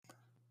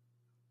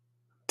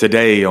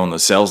Today on the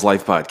Sales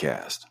Life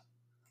Podcast.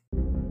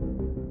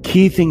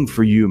 Key thing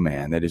for you,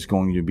 man, that is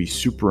going to be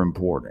super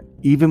important,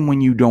 even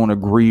when you don't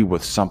agree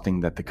with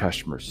something that the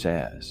customer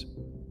says.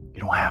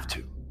 You don't have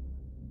to.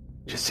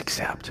 Just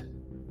accept.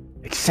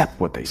 Accept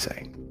what they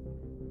say.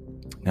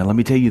 Now, let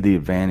me tell you the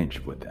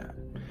advantage with that.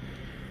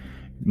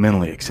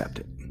 Mentally accept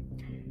it.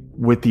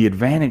 With the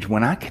advantage,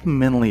 when I can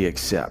mentally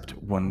accept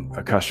when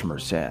a customer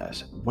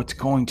says, what's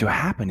going to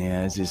happen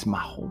is my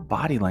whole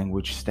body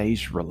language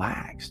stays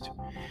relaxed.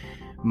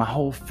 My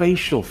whole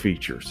facial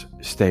features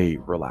stay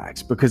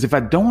relaxed. Because if I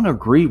don't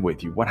agree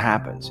with you, what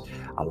happens?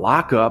 I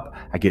lock up,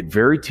 I get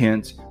very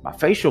tense, my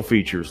facial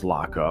features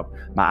lock up,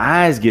 my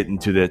eyes get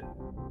into that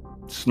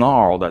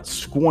snarl, that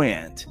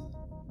squint,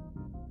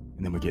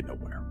 and then we get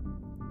nowhere.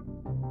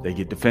 They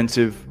get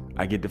defensive,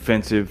 I get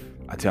defensive,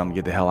 I tell them to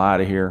get the hell out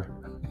of here.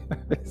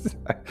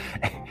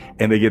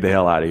 And they get the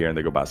hell out of here and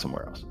they go buy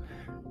somewhere else.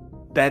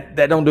 That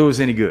don't do us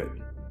any good.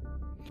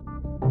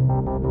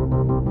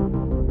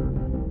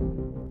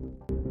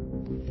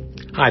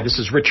 Hi, this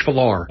is Rich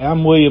Villar.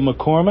 I'm William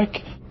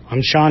McCormick.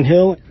 I'm Sean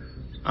Hill.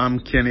 I'm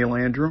Kenny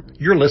Landrum.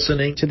 You're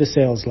listening to The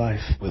Sales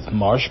Life with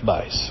Marsh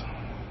Bice.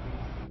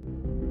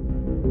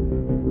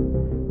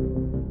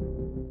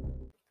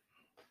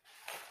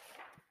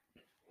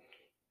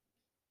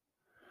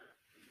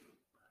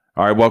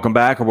 All right, welcome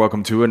back or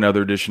welcome to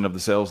another edition of The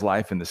Sales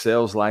Life. And The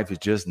Sales Life is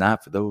just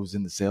not for those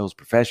in the sales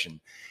profession.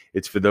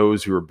 It's for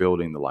those who are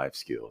building the life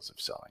skills of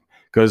selling.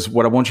 Because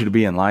what I want you to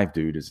be in life,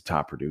 dude, is a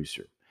top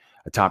producer.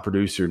 A top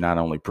producer, not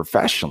only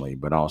professionally,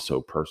 but also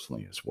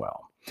personally as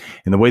well.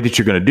 And the way that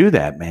you're going to do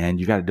that, man,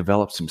 you got to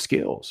develop some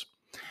skills.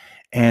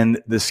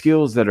 And the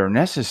skills that are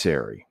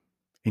necessary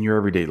in your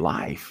everyday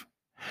life,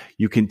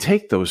 you can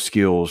take those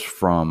skills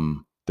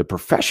from the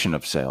profession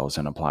of sales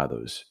and apply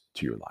those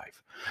to your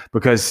life.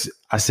 Because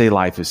I say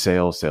life is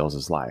sales, sales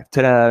is life.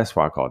 Ta-da, that's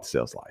why I call it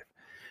Sales Life.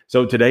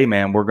 So today,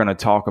 man, we're going to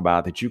talk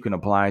about that you can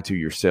apply to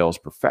your sales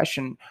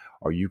profession,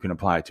 or you can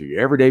apply it to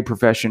your everyday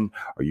profession,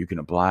 or you can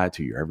apply it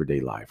to your everyday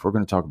life. We're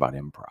going to talk about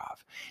improv.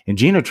 And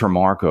Gina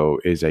Trimarco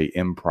is a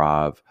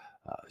improv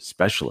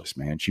specialist,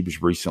 man. She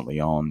was recently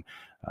on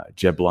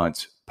Jeb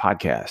Blunt's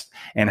podcast.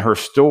 And her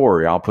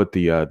story, I'll put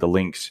the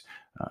links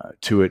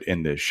to it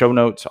in the show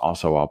notes.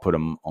 Also, I'll put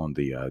them on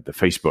the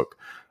Facebook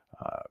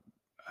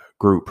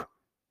group.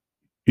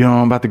 You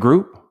know about the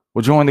group?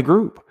 Well, join the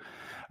group.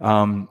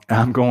 I'm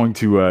going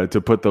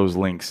to put those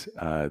links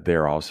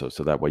there also,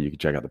 so that way you can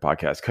check out the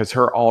podcast. Because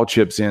her all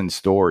chips in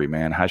story,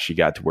 man, how she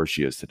got to where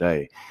she is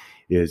today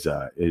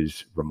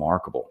is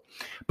remarkable.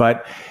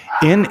 But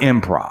in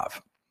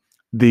improv,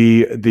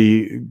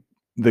 the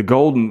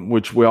golden,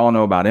 which we all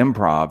know about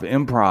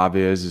improv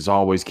is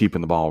always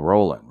keeping the ball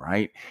rolling,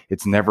 right?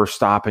 It's never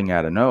stopping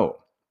at a no.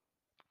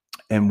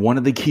 And one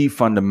of the key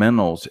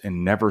fundamentals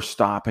in never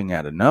stopping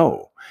at a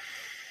no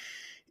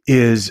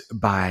is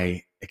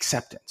by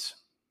acceptance.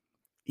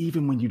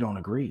 Even when you don't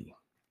agree.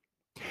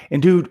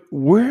 And dude,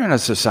 we're in a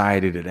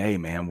society today,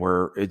 man,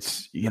 where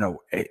it's,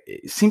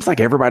 it seems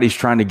like everybody's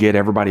trying to get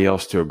everybody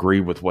else to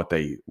agree with what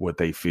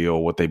they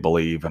feel, what they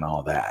believe and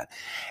all that.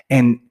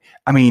 And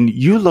I mean,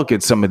 you look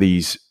at some of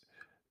these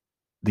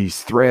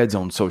threads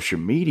on social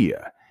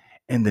media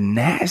and the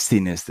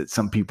nastiness that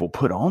some people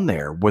put on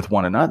there with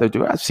one another.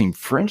 Dude, I've seen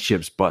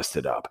friendships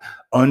busted up,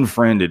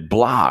 unfriended,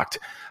 blocked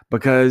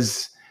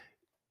because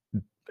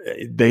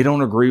they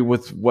don't agree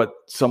with what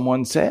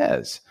someone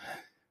says.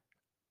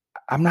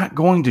 I'm not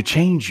going to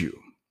change you.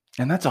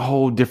 And that's a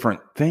whole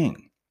different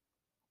thing.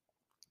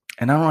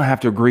 And I don't have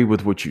to agree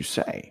with what you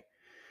say,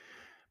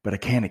 but I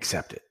can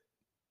accept it.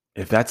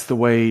 If that's the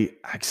way,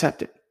 I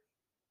accept it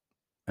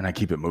and I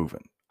keep it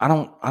moving. I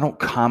don't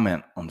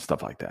comment on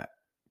stuff like that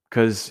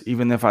because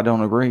even if I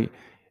don't agree,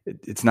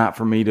 it's not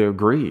for me to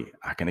agree.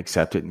 I can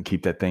accept it and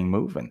keep that thing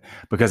moving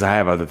because I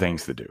have other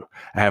things to do.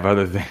 I have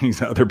other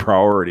things, other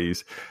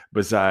priorities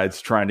besides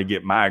trying to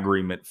get my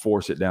agreement,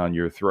 force it down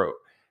your throat.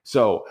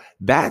 So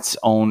that's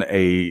on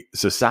a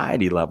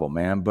society level,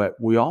 man. But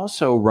we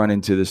also run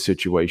into this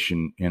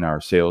situation in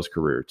our sales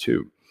career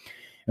too.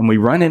 And we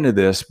run into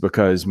this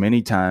because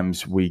many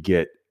times we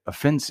get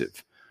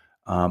offensive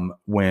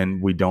when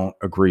we don't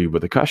agree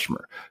with a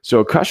customer. So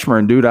a customer,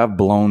 and dude, I've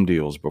blown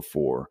deals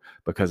before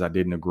because I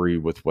didn't agree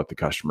with what the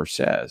customer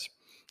says.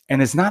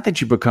 And it's not that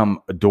you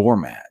become a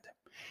doormat.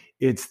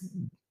 It's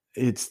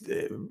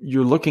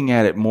you're looking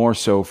at it more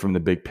so from the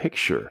big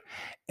picture.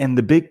 And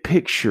the big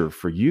picture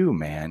for you,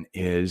 man,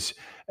 is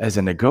as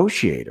a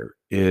negotiator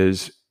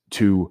is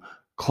to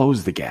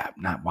close the gap,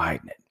 not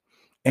widen it.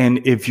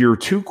 And if you're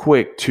too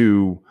quick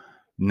to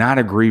not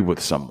agree with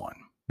someone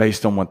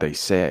based on what they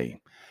say,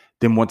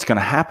 then what's going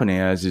to happen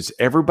is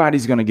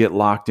everybody's going to get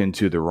locked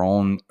into their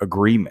own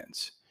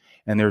agreements.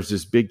 And there's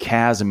this big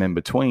chasm in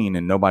between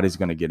and nobody's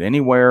going to get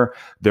anywhere.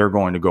 They're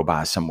going to go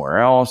buy somewhere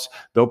else.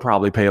 They'll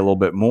probably pay a little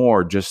bit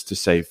more just to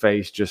save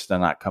face, just to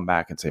not come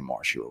back and say,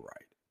 Marsh, you were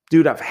right.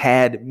 Dude, I've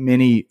had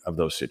many of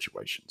those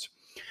situations.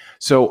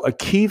 So a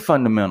key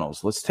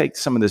fundamentals, let's take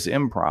some of this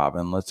improv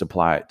and let's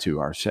apply it to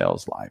our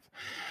sales life.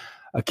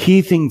 A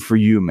key thing for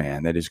you,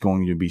 man, that is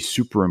going to be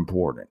super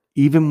important,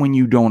 even when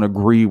you don't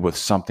agree with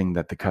something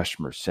that the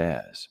customer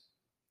says,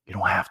 you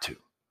don't have to.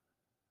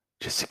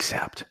 Just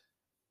accept.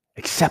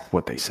 Accept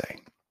what they say.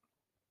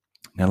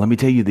 Now, let me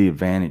tell you the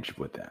advantage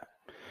with that.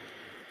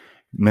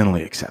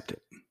 Mentally accept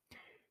it.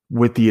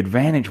 With the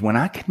advantage, when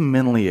I can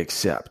mentally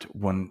accept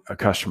when a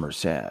customer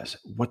says,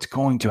 what's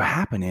going to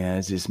happen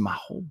is my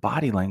whole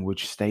body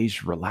language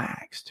stays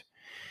relaxed.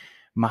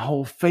 My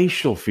whole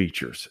facial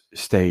features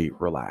stay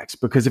relaxed.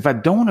 Because if I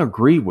don't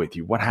agree with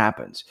you, what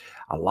happens?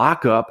 I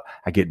lock up,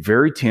 I get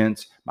very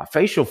tense, my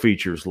facial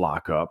features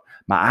lock up,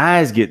 my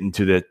eyes get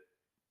into that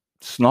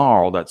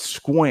snarl, that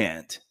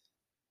squint,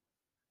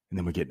 and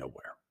then we get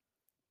nowhere.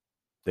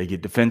 They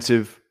get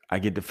defensive, I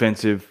get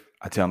defensive,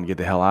 I tell them to get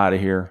the hell out of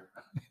here.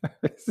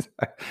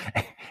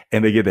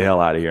 And they get the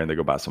hell out of here and they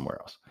go buy somewhere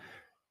else.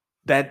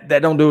 That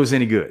don't do us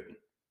any good.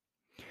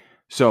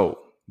 So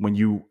when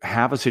you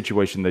have a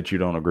situation that you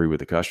don't agree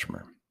with the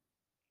customer,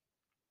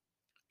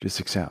 just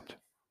accept.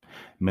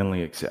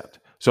 Mentally accept.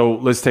 So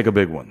let's take a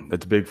big one.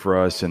 That's big for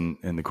us in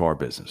the car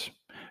business.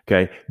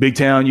 Okay. Big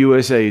Town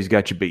USA's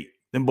got you beat.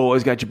 Them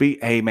boys got you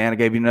beat. Hey, man, I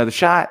gave you another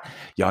shot.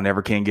 Y'all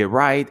never can get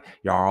right.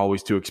 Y'all are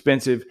always too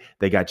expensive.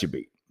 They got you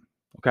beat.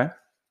 Okay.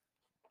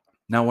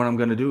 Now, what I'm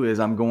going to do is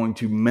I'm going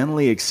to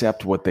mentally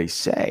accept what they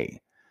say.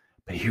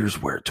 But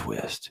here's where it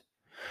twists.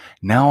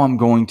 Now I'm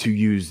going to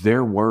use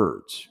their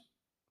words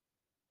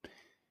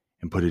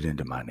and put it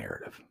into my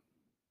narrative.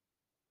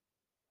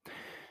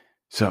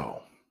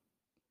 So,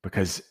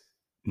 because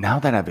now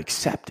that I've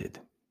accepted,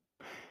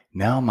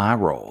 now my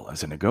role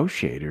as a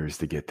negotiator is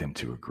to get them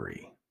to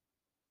agree.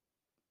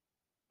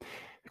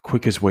 The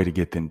quickest way to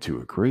get them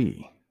to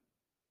agree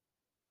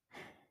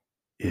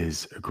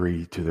is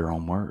agree to their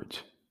own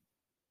words.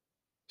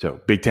 So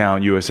Big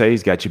Town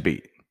USA's got you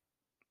beat.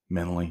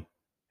 Mentally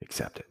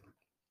accept it.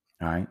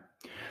 All right.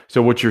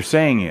 So what you're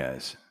saying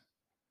is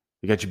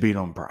you got you beat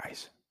on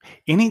price.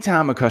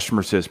 Anytime a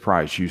customer says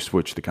price, you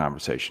switch the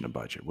conversation to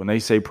budget. When they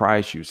say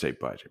price, you say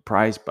budget.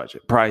 Price,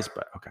 budget, price,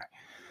 but okay.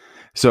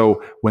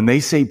 So when they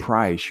say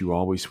price, you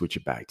always switch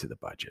it back to the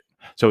budget.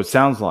 So it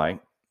sounds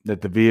like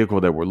that the vehicle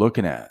that we're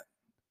looking at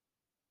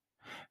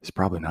is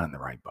probably not in the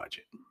right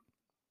budget.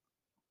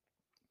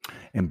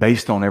 And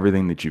based on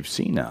everything that you've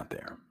seen out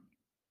there,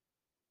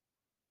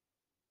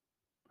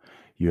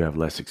 you have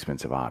less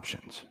expensive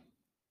options.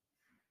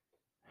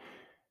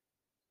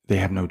 They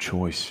have no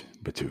choice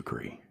but to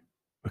agree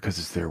because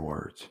it's their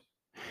words.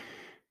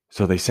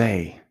 So they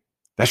say,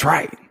 that's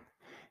right.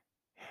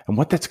 And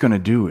what that's going to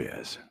do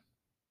is,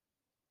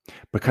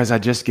 because I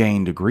just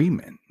gained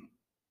agreement,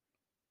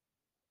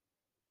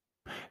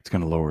 it's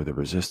going to lower the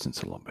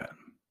resistance a little bit.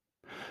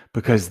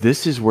 Because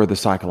this is where the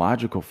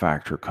psychological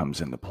factor comes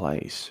into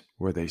place,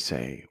 where they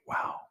say,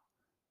 wow,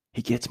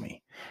 he gets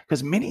me.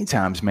 Because many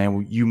times,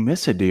 man, you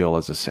miss a deal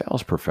as a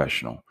sales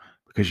professional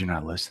because you're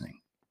not listening.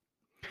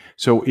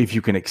 So if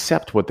you can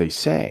accept what they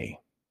say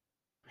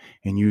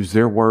and use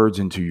their words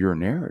into your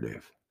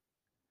narrative,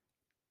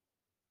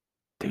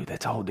 dude,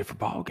 that's a whole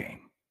different ballgame.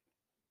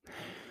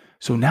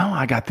 So now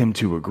I got them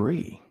to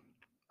agree.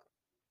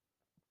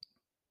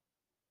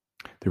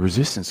 The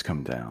resistance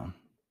come down.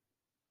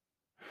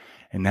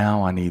 And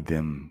now I need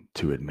them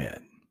to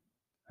admit.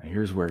 Now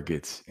here's where it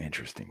gets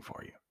interesting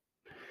for you.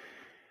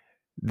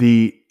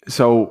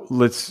 So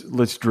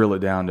let's drill it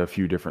down to a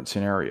few different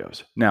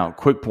scenarios. Now,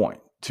 quick point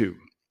too.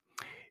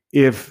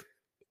 If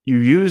you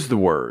use the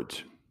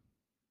words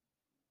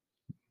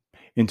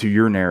into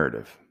your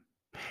narrative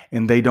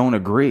and they don't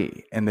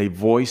agree and they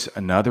voice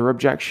another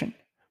objection,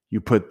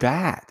 you put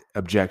that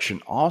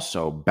objection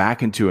also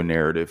back into a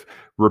narrative,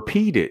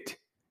 repeat it,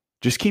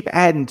 just keep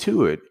adding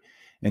to it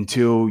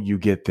until you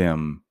get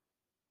them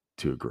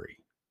to agree.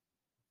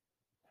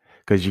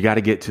 Because you got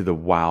to get to the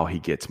wow, he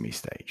gets me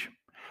stage.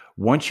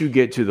 Once you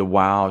get to the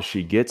wow,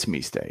 she gets me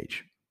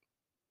stage,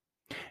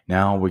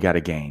 now we got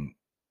to gain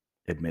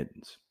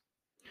admittance.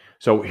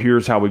 So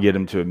here's how we get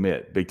them to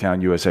admit. Big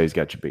Town USA's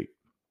got you beat.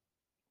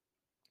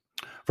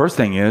 First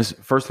thing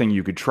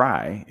you could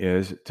try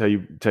is tell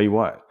you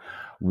what,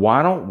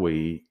 why don't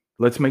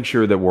let's make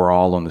sure that we're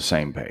all on the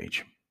same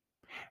page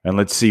and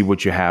let's see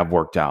what you have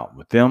worked out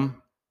with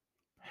them.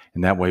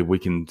 And that way we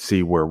can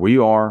see where we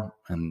are.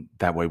 And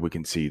that way we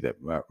can see that,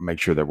 make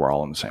sure that we're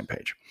all on the same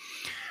page.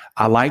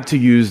 I like to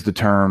use the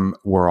term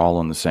we're all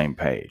on the same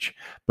page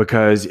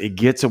because it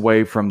gets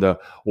away from well,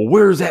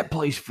 where's that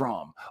place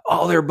from?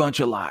 Oh, they're a bunch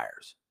of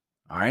liars.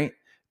 All right.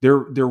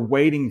 They're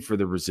waiting for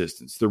the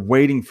resistance. They're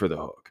waiting for the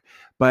hook.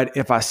 But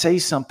if I say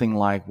something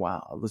like,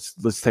 wow,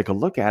 let's take a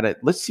look at it.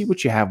 Let's see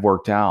what you have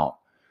worked out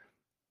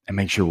and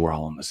make sure we're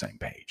all on the same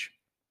page.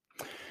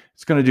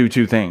 It's going to do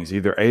two things.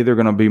 Either A, they're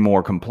going to be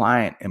more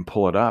compliant and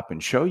pull it up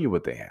and show you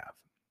what they have.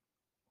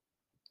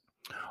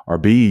 Or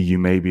B, you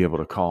may be able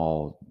to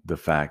call the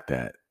fact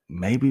that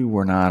maybe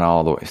we're not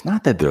all the way. It's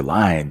not that they're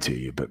lying to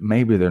you, but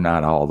maybe they're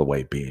not all the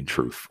way being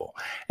truthful.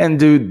 And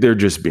dude, they're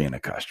just being a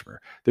customer.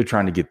 They're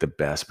trying to get the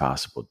best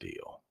possible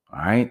deal. All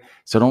right.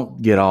 So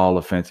don't get all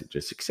offensive.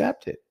 Just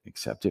accept it.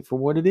 Accept it for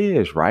what it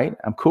is, right?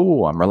 I'm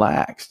cool. I'm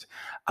relaxed.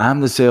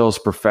 I'm the sales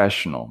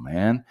professional,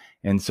 man.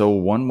 And so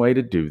one way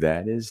to do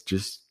that is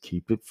just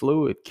keep it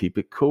fluid, keep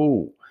it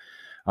cool.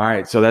 All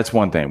right. So that's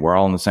one thing. We're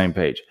all on the same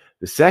page.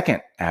 The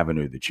second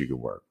avenue that you could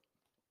work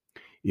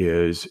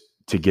is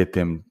to get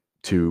them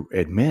to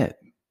admit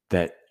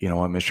that, you know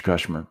what, Mr.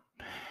 Customer,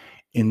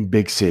 in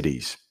big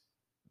cities,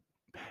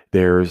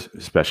 there's,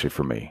 especially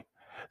for me,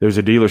 there's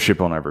a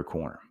dealership on every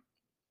corner.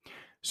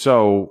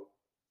 So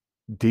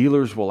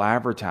dealers will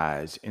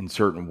advertise in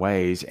certain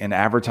ways and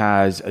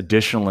advertise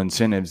additional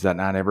incentives that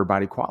not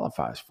everybody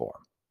qualifies for.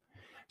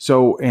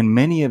 So, and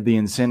many of the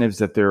incentives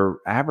that they're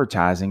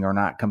advertising are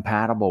not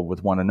compatible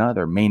with one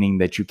another, meaning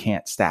that you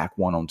can't stack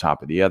one on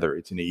top of the other.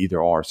 It's an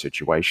either or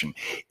situation,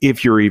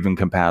 if you're even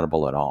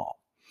compatible at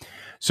all.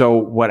 So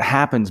what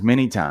happens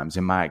many times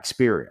in my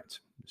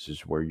experience, this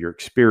is where your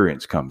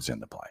experience comes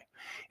into play.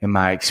 In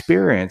my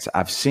experience,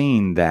 I've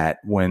seen that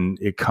when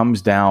it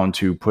comes down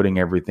to putting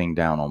everything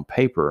down on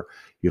paper,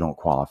 you don't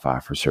qualify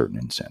for certain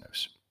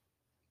incentives.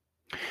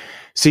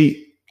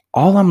 See,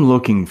 all I'm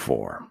looking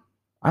for,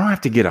 I don't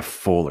have to get a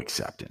full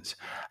acceptance.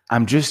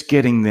 I'm just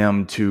getting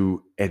them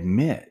to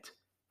admit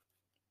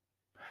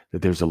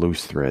that there's a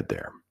loose thread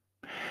there.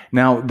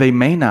 Now, they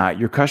may not,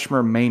 your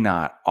customer may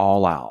not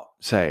all out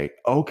say,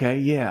 okay,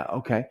 yeah,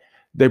 okay.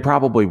 They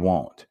probably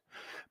won't.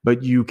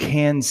 But you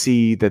can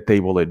see that they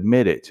will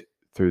admit it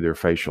through their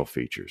facial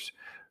features,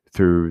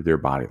 through their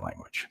body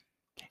language.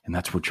 And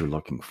that's what you're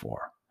looking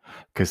for.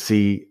 Because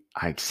see,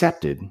 I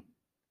accepted,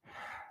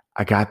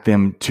 I got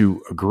them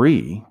to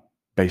agree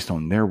based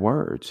on their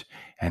words.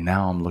 And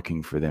now I'm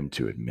looking for them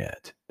to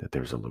admit that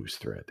there's a loose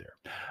thread there.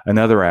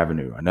 Another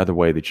avenue, another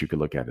way that you could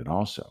look at it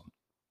also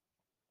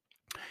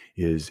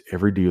is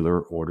every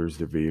dealer orders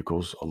their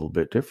vehicles a little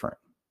bit different.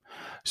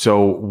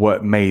 So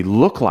what may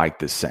look like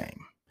the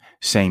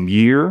same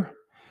year,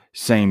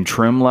 same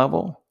trim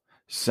level,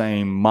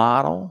 same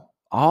model,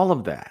 all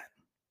of that,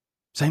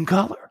 same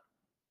color,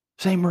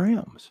 same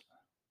rims.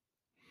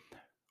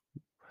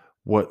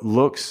 What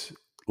looks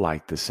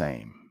like the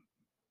same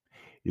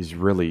is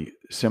really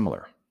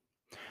similar.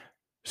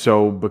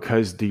 So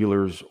because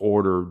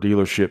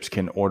dealerships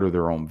can order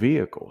their own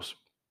vehicles,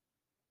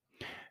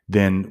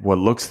 then what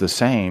looks the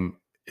same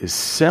is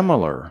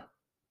similar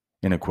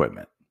in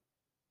equipment,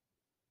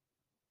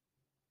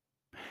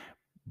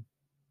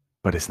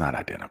 but it's not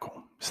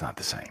identical. It's not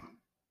the same.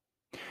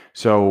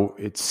 So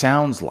it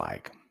sounds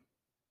like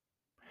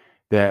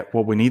that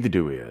what we need to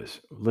do is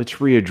let's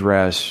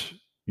readdress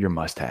your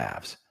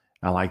must-haves.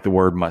 I like the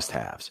word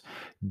must-haves.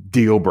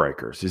 Deal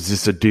breakers. Is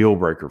this a deal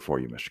breaker for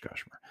you, Mr.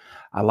 Customer?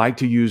 I like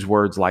to use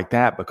words like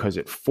that because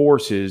it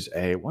forces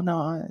well,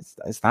 no,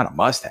 it's not a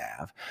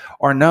must-have.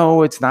 Or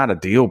no, it's not a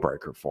deal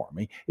breaker for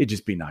me. It'd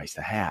just be nice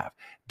to have.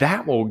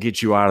 That will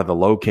get you out of the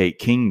locate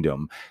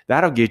kingdom.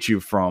 That'll get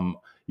you from,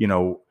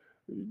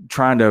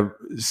 trying to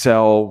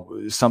sell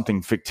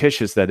something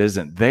fictitious that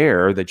isn't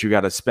there, that you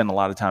got to spend a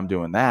lot of time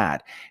doing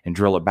that, and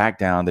drill it back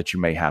down that you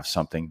may have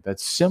something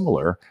that's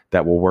similar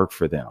that will work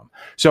for them.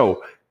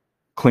 So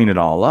clean it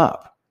all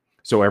up.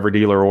 So every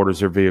dealer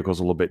orders their vehicles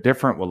a little bit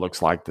different. What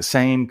looks like the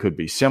same could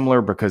be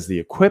similar because the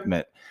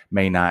equipment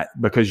may not,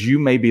 because you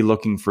may be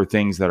looking for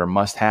things that are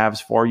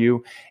must-haves for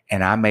you,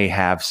 and I may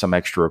have some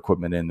extra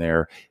equipment in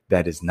there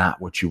that is not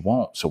what you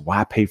want. So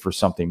why pay for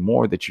something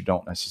more that you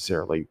don't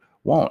necessarily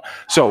want?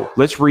 So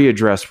let's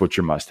readdress what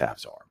your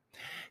must-haves are.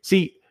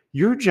 See,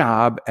 your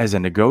job as a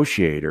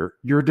negotiator,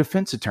 you're a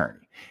defense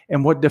attorney.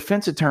 And what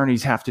defense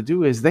attorneys have to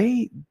do is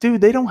they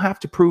don't have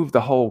to prove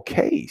the whole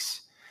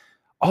case.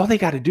 All they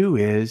got to do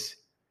is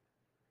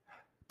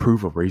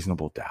prove a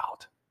reasonable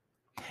doubt.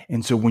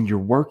 And so when you're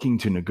working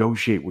to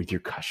negotiate with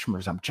your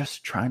customers, I'm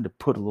just trying to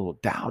put a little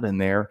doubt in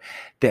there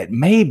that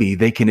maybe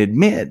they can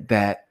admit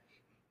that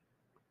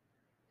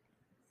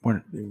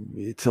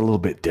it's a little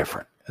bit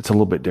different. It's a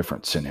little bit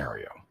different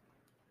scenario.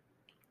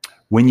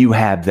 When you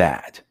have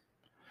that,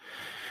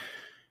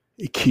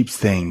 it keeps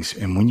things,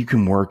 and when you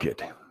can work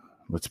it,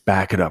 let's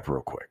back it up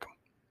real quick.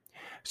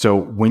 So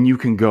when you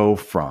can go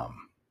from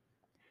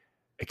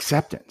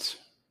acceptance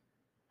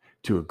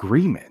to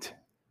agreement,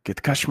 get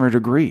the customer to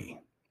agree,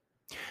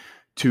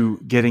 to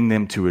getting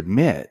them to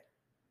admit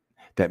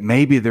that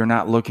maybe they're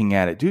not looking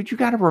at it. Dude, you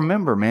got to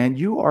remember, man,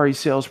 you are a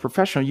sales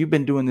professional. You've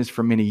been doing this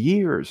for many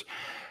years.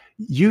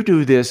 You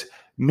do this.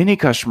 Many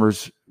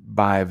customers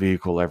buy a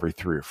vehicle every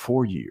 3 or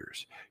 4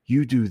 years.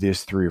 You do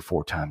this 3 or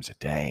 4 times a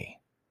day.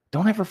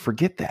 Don't ever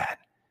forget that.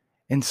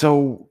 And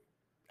so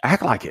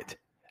act like it.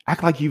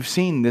 Act like you've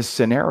seen this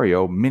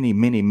scenario many,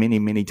 many, many,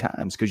 many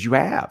times, because you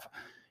have.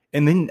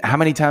 And then how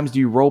many times do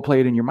you role play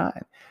it in your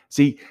mind?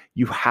 See,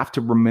 you have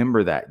to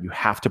remember that. You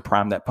have to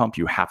prime that pump.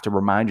 You have to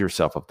remind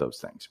yourself of those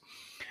things.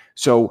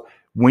 So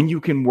when you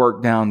can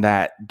work down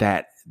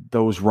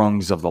those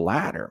rungs of the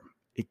ladder,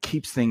 it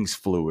keeps things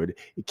fluid.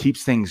 It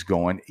keeps things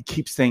going. It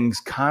keeps things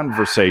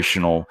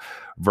conversational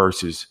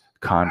versus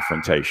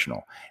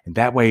confrontational. And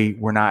that way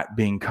we're not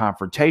being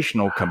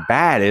confrontational,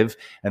 combative,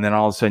 and then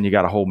all of a sudden you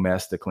got a whole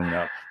mess to clean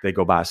up. They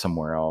go by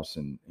somewhere else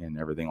and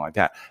everything like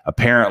that.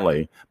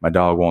 Apparently, my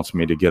dog wants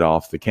me to get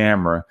off the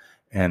camera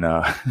and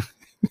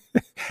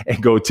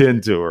and go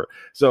tend to her.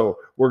 So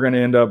we're going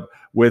to end up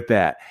with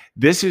that.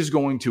 This is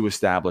going to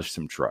establish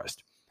some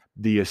trust.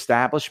 The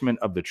establishment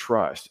of the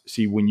trust.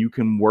 See, when you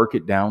can work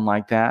it down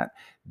like that,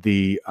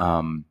 the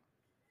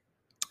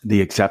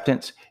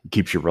acceptance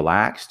keeps you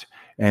relaxed.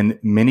 And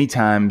many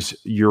times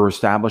you're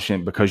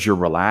establishing because you're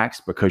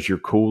relaxed, because you're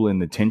cool in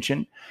the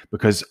tension,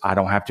 because I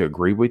don't have to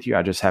agree with you.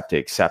 I just have to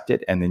accept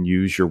it and then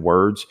use your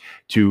words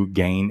to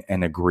gain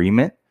an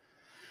agreement.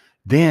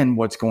 Then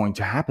what's going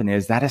to happen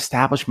is that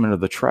establishment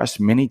of the trust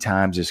many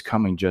times is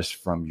coming just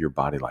from your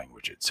body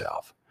language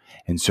itself.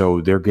 And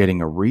so they're getting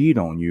a read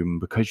on you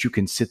because you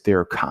can sit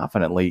there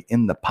confidently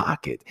in the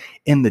pocket,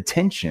 in the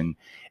tension,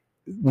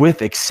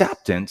 with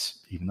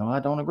acceptance, even though I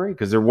don't agree,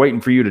 because they're waiting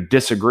for you to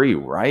disagree,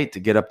 right? To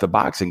get up the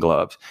boxing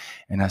gloves.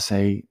 And I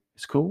say,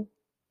 it's cool.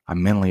 I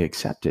mentally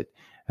accept it.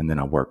 And then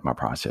I work my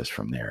process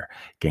from there,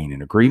 gain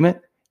an agreement,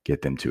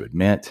 get them to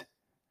admit,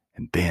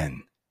 and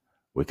then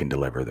we can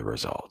deliver the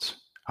results.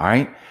 All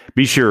right.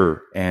 Be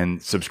sure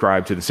and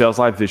subscribe to the Sales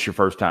Life. If this is your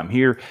first time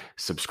here,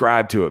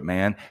 subscribe to it,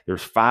 man.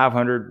 There's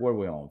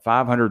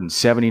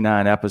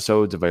 579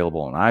 episodes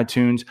available on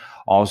iTunes.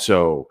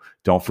 Also,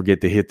 don't forget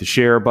to hit the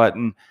share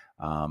button.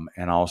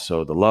 And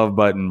also the love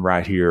button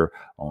right here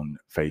on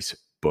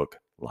Facebook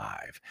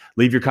Live.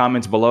 Leave your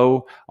comments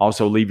below.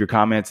 Also, leave your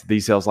comments at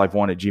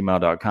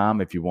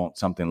thesaleslife1@gmail.com if you want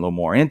something a little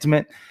more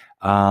intimate.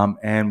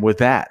 And with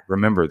that,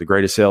 remember, the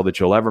greatest sale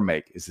that you'll ever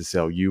make is to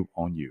sell you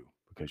on you,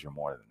 because you're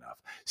more than enough.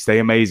 Stay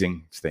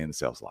amazing. Stay in the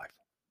sales life.